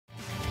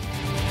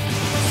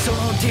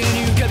手に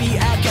浮かび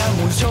赤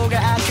紋章が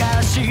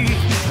赤し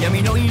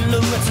闇の色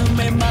が詰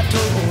めま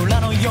とうら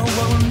のよう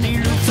に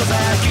ルッツザ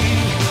キ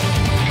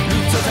ル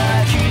ッツ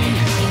ザキル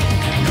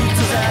ッ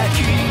ツザ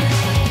キル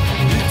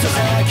ッツ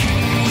ザキ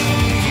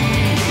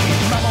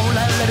守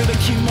られるべ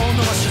きも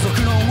のは種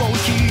族のを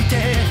聞い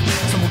て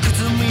その罪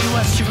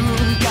は瞬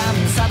間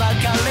裁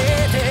か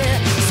れて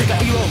世界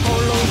を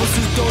滅ぼ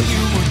すとい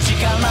う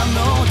力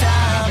の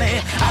ため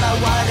現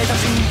れた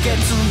純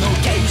潔の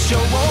継承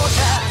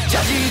者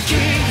邪気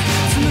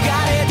紡が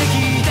れて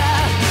きた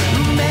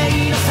運命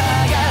の差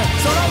が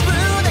その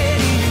腕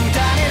に委ねら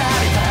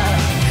れた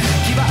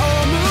牙を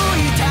向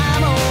いた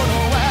者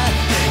は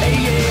永遠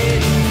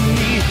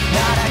に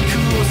奈落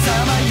をさ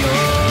まよ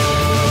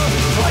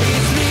What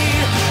is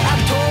me 圧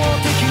倒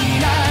的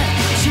な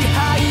支配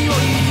を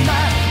今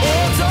大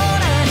空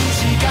に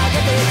仕掛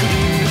けてく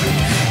る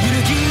揺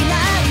るぎな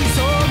い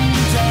存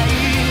在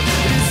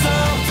嘘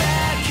だ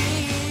け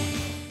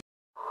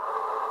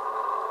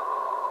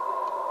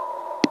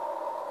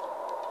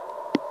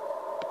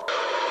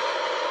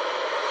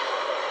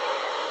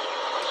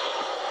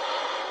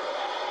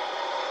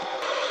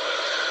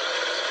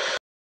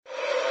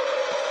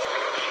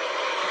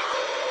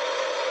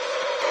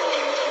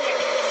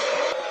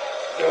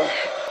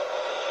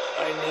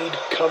I need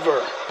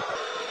cover.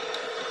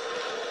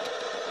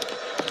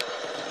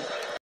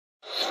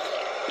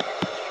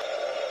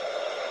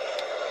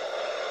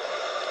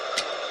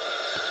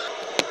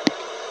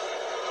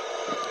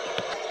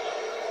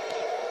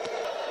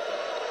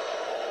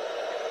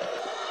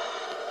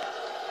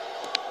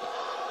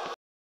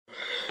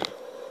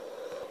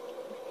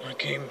 I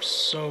came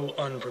so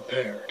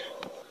unprepared.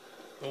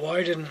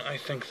 Why didn't I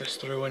think this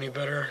through any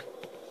better?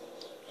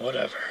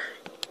 Whatever.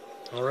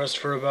 I'll rest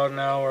for about an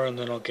hour and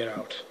then I'll get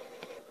out.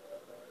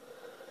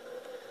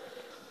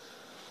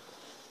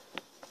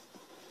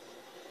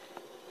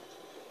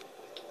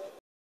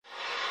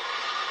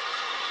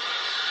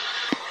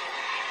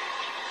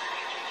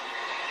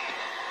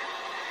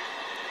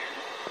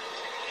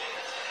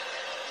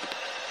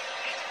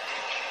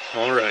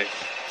 All right,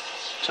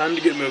 time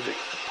to get moving.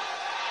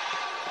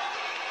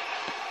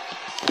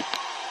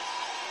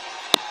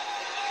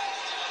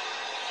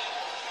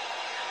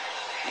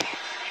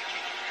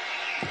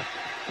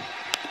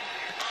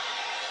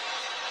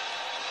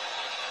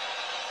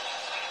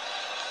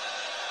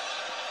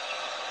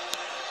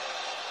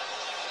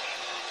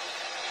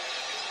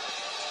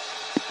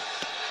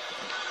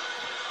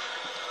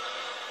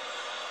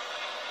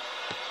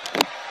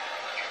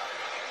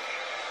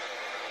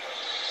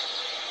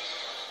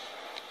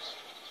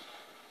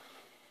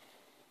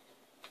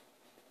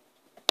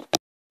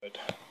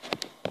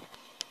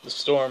 The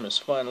storm has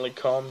finally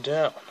calmed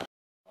down.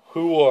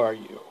 Who are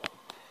you?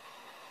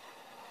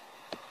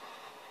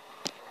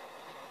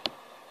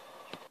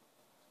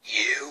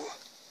 You?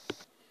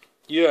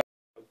 Yeah,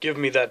 give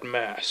me that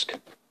mask.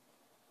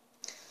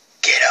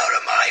 Get out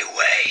of my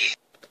way.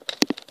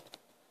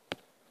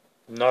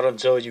 Not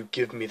until you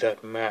give me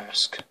that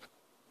mask.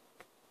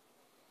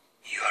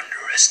 You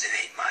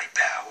underestimate my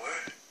power.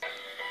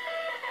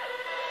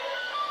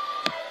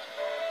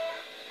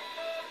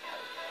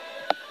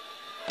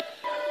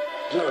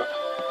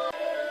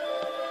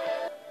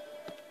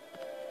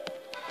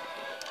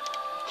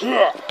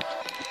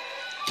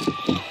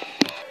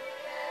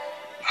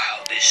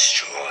 I'll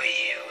destroy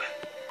you.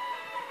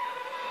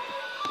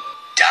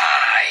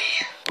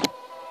 Die.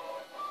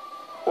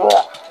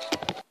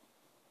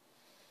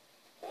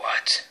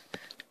 What?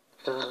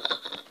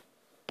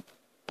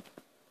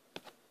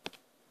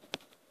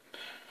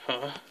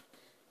 Huh?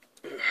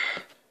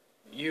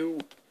 You're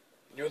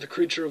the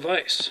creature of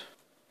ice.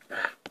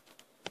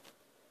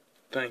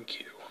 Thank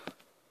you.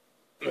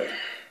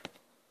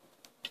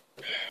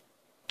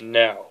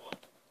 Now,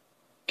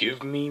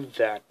 give me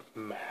that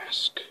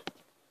mask.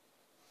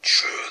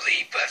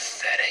 Truly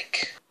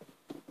pathetic.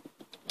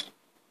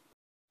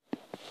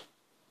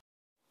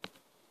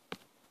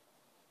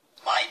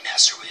 My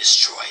master will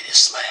destroy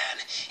this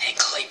land and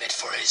claim it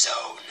for his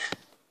own.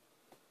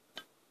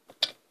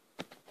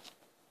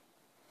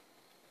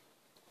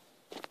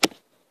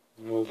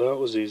 Well, that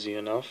was easy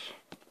enough.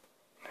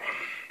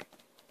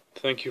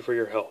 Thank you for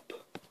your help.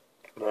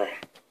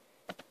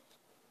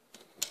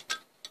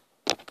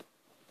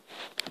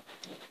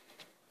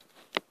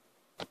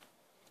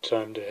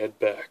 Time to head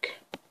back.